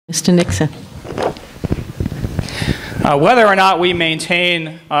Mr. Nixon. Whether or not we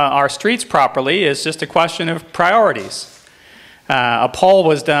maintain our streets properly is just a question of priorities. A poll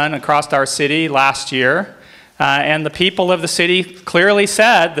was done across our city last year, and the people of the city clearly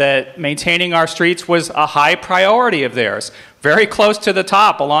said that maintaining our streets was a high priority of theirs, very close to the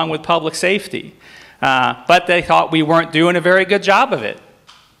top along with public safety. But they thought we weren't doing a very good job of it.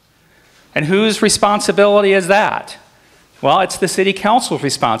 And whose responsibility is that? Well, it's the city council's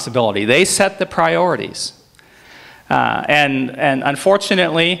responsibility. They set the priorities. And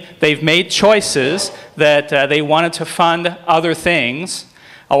unfortunately, they've made choices that they wanted to fund other things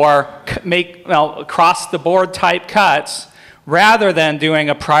or make across-the-board type cuts rather than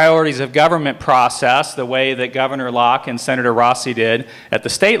doing a priorities of government process the way that Governor Locke and Senator Rossi did at the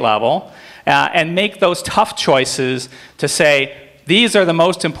state level, and make those tough choices to say, these are the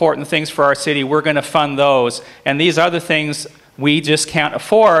most important things for our city, we're going to fund those, and these other things we just can't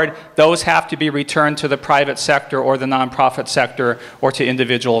afford, those have to be returned to the private sector or the nonprofit sector or to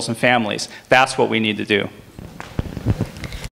individuals and families. That's what we need to do.